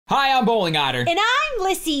Hi, I'm Bowling Otter. And I'm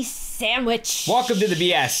Lissy Sandwich. Welcome to the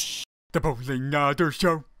BS. The Bowling Otter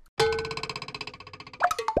Show.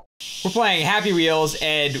 We're playing Happy Wheels,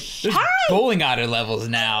 and there's Bowling Otter levels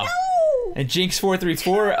now. And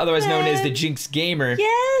Jinx434, otherwise known as the Jinx Gamer,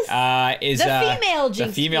 is the female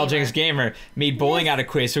Jinx Jinx Gamer, made Bowling Otter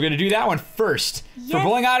quiz. So we're gonna do that one first for Yes.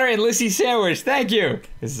 Bowling Otter and Lissy Sandwich. Thank you.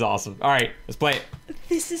 This is awesome. All right, let's play it.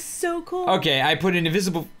 This is so cool. Okay, I put an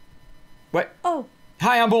invisible. What? Oh.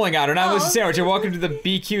 Hi, I'm Bowling Otter, and I'm Lissy Sandwich, and welcome to the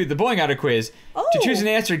BQ, the Bowling Otter quiz. To choose an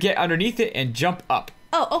answer, get underneath it and jump up.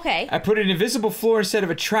 Oh, okay. I put an invisible floor instead of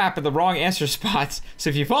a trap in the wrong answer spots, so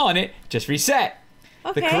if you fall on it, just reset.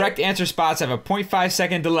 Okay. The correct answer spots have a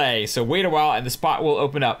 0.5-second delay, so wait a while and the spot will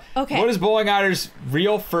open up. Okay. What is Bowling Otter's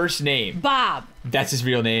real first name? Bob. That's his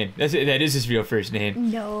real name. That is his real first name.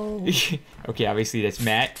 No. Okay, obviously that's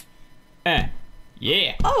Matt.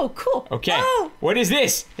 Yeah. Oh, cool. Okay. Oh. What is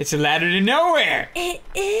this? It's a ladder to nowhere. It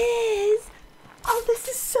is. Oh, this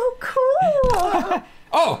is so cool.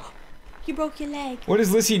 Oh. You broke your leg. What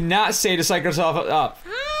does Lissy not say to psych herself up?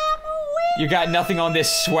 I'm away. You got nothing on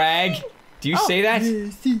this swag? Do you say that?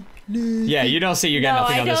 Yeah, you don't say you got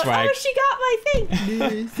nothing on this swag. Oh, she got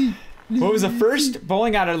my thing. What was the first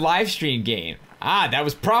Bowling Otter live stream game? Ah, that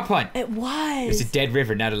was Prop Hunt. It was. It was a dead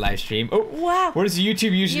river, not a live stream. Oh, wow. What is the YouTube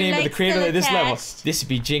username of the creator of this level? This would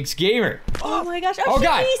be Jinx Gamer. Oh my gosh. Oh,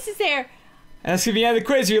 God. Shanice is there. And that's going to be the end of the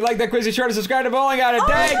quiz. If you like that quiz, be sure to subscribe to Bowling Otter.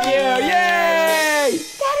 Thank you. Yay!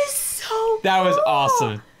 That is so cool. That was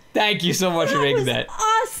awesome. Thank you so much for making that.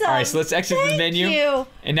 Awesome. All right, so let's exit the menu. Thank you.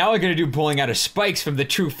 And now we're going to do Bowling Otter Spikes from the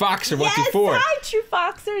True Foxer 1 through 4. Hi, True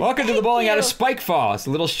Foxers. Welcome to the Bowling Otter Spike Fall. It's a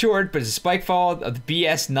little short, but it's a spike fall of the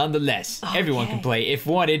BS nonetheless. Okay. Everyone can play if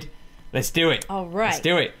wanted. Let's do it. All right. Let's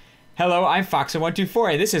do it. Hello, I'm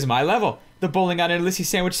Foxer124, and this is my level, the Bowling Otter Lissy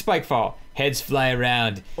Sandwich Spike Fall. Heads fly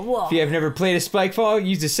around. Whoa. If you have never played a spike fall,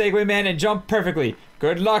 use the Segway Man and jump perfectly.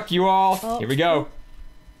 Good luck, you all. Oh. Here we go.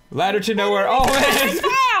 Ladder to nowhere. Oh, man.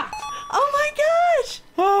 Oh my gosh.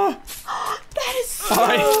 Oh. That is so All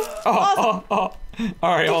right. awesome.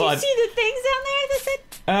 All right, hold on. Did you see the things down there that said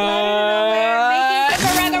ladder to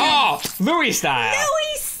nowhere, making Oh, Louis style.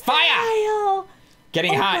 Louis style. Fire.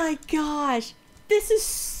 Getting hot. Oh my gosh. This is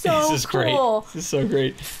so This is great. cool. This is so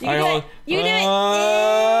great. You can do it. You can do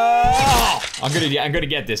it. I'm gonna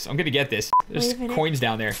get this. I'm gonna get this. There's coins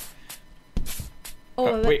down there.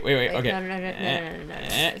 Oh, wait. Okay. No.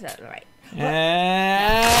 Is that right?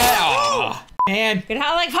 And Get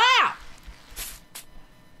hot like fire.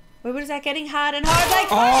 Wait, what is that? Getting hot and hard like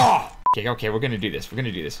fire. Okay. We're gonna do this. No.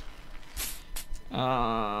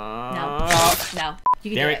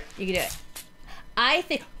 You can do it. You can do it. I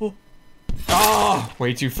think. Oh,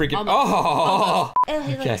 way too freaking. Oh. Oh,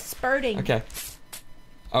 he's like spurting. Okay.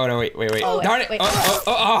 Oh no! Wait. Oh, Darn it! wait.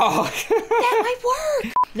 Oh. That might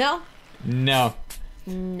work. No. No.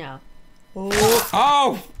 No.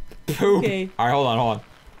 Oh. Poop. Okay. All right, hold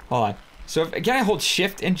on. So can I hold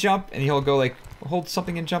shift and jump, and he'll go like hold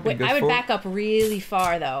something and jump? Wait, and go I would forward? back up really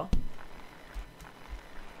far though.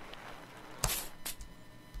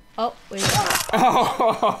 Oh, wait.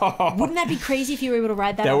 Oh. Wouldn't that be crazy if you were able to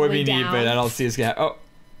ride that? That all the would way be neat, down? but I don't see this guy. Oh.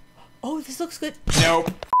 Oh, this looks good.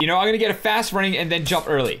 Nope. You know, I'm gonna get a fast running and then jump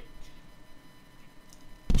early.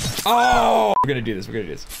 Oh! We're gonna do this.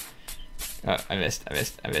 I missed. All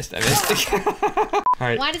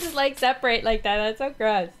right. Why does his leg separate like that? That's so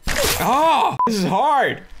gross. Oh! This is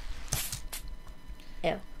hard.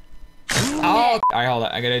 Ew. Oh! All right, hold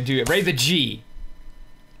on. I gotta do it. Right the G.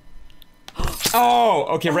 Oh!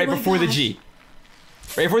 Okay, right my before the gosh. G.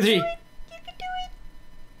 Right before the G. You can do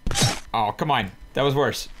it. Oh, come on. That was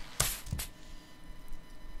worse.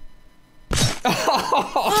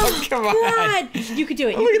 Oh, come on. God, you could do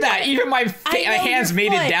it. Look at that. Even my I know hands your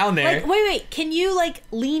made foot. it down there. Like, wait. Can you like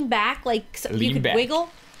lean back? Like so you Lean could back. wiggle?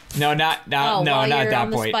 No, not while not you're that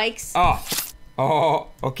on the point. spikes? Oh,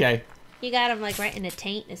 okay. You got him like right in the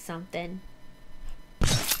taint or something.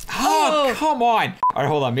 Oh, come on. All right,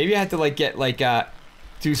 hold on. Maybe I have to like get like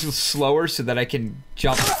do some slower so that I can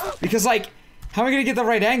jump. Because like, how am I gonna get the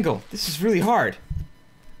right angle? This is really hard.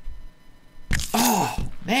 Oh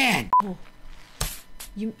man.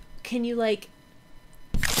 Can you like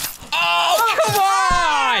Oh, come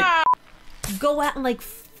on! go out and like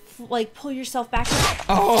pull yourself back?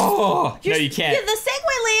 Oh, no, you can't. The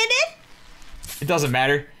Segway landed. It doesn't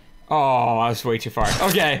matter. Oh, I was way too far.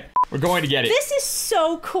 Okay, we're going to get it. This is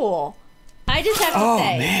so cool. I just have to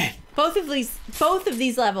say, man. both of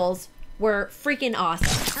these levels were freaking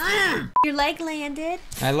awesome. Your leg landed.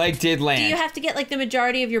 My leg did land. Do you have to get like the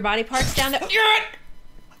majority of your body parts down there? Get!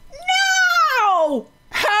 No!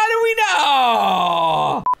 How do we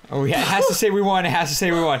know? Oh, yeah, it has to say we won. It has to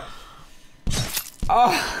say we won.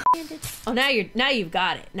 Oh. Oh, now you've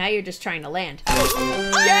got it. Now you're just trying to land.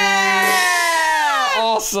 Yeah!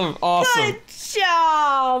 Awesome, awesome. Good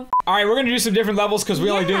job. All right, we're gonna do some different levels because we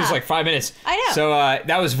only did this like 5 minutes. I know. So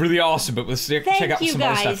that was really awesome. But let's check out some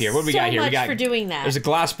other stuff here. What do we got here? So We got much for doing that. There's a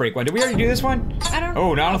glass break one. Did we already do this one? I don't.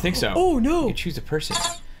 Oh no, I don't think so. Oh no. You can choose a person.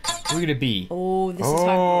 Who are we gonna be? Oh, this is hard.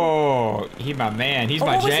 Oh, he's my man. He's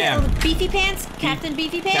my jam. It? Beefy Pants? Captain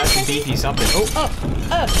Beefy Pants? Captain Beefy something.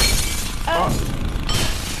 Oh.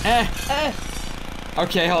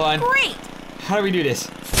 Okay, hold on. Great. How do we do this?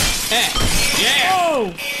 Yeah.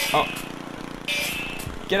 Oh. Oh.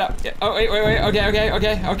 Get up. Oh, wait.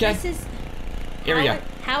 Okay. This is. Here we go.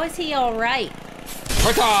 How is he all right?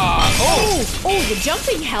 Oh. Oh, the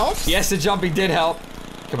jumping helps. Yes, the jumping did help.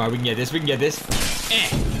 Come on, we can get this.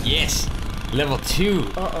 Yes. Level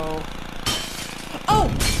 2. Oh.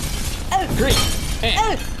 Great.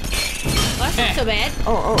 Well, that's not so bad.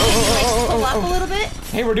 Oh. Pull up a little bit.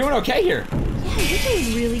 Hey, we're doing okay here. Yeah, you're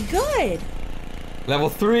doing really good. Level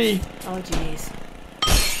 3. Oh, jeez.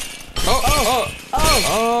 Oh,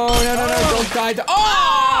 no, don't die.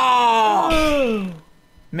 Oh!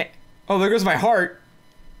 Man. Oh, there goes my heart.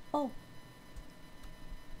 Oh.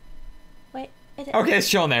 Wait. Okay, it's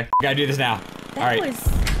chilling there. Gotta do this now. All right.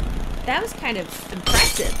 That was kind of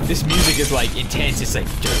impressive. This music is like intense. It's like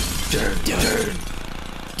Do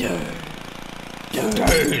it.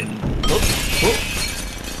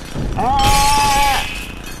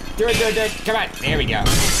 Come on. There we go.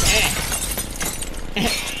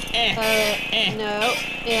 No.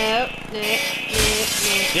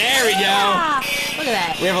 There we go. Ah, look at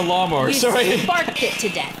that. We have a lawnmower. We Sorry. sparked it to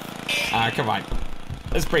death. Come on.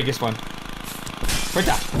 Let's break this one.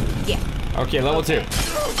 Yeah. Okay, level 2.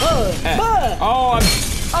 Oh,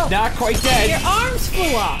 I'm not quite dead. your arms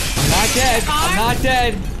flew off. I'm not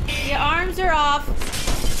dead. Your arms are off.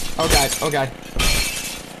 Oh god.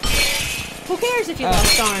 Who cares if you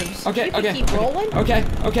lost arms? Okay, you can keep rolling. Okay.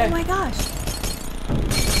 Oh my gosh.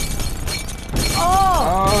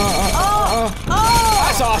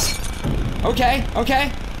 That's awesome. Okay.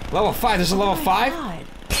 Level 5. There's a level 5. God.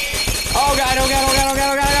 Oh god.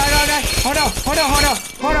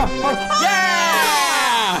 Hold on.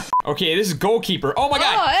 Yeah! Okay, this is goalkeeper. Oh my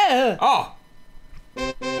god. Oh.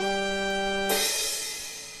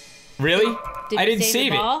 Really? I didn't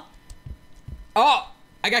save it. Oh,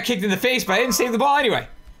 I got kicked in the face, but I didn't save the ball anyway.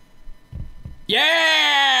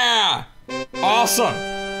 Yeah! Awesome.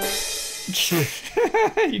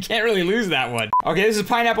 You can't really lose that one. Okay, this is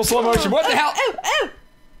pineapple slow motion. What the hell?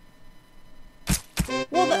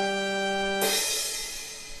 Well,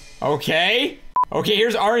 Okay,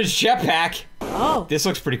 here's orange jetpack. Oh. This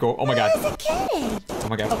looks pretty cool. Oh my god. What is it kidding? Oh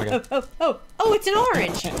my god. Oh, it's an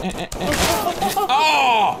orange.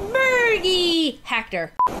 Oh! Bergie!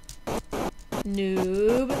 Hector.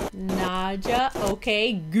 Noob. Naja.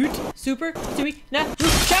 Okay. Goot. Super. Sui. Na.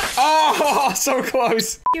 Chop. Oh, so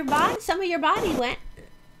close. Some of your body went.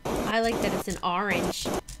 I like that it's an orange.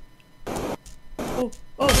 Oh.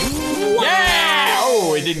 Wow. Yeah!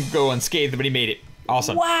 Oh, it didn't go unscathed, but he made it.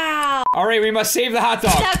 Awesome. Wow. All right, we must save the hot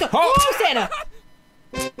dog. Oh, Santa.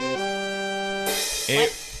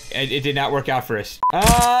 It did not work out for us.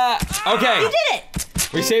 Okay. You did it.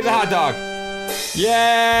 We saved the hot dog.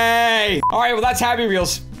 Yay! All right, well, that's Happy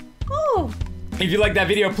Wheels. Oh. If you liked that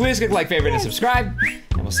video, please click like, favorite, and subscribe.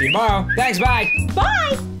 And we'll see you tomorrow. Thanks, bye.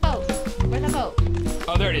 Bye. Oh, where's the boat?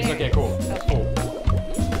 Oh, there it is. Okay, cool. Okay.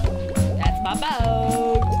 That's my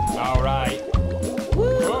boat. All right.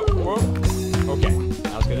 Whoa. Okay,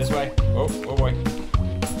 now let's go this way. Oh boy.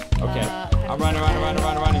 Okay. I'm running.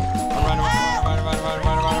 I'm running.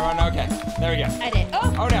 Okay, there we go. I did.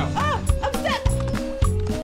 Oh no.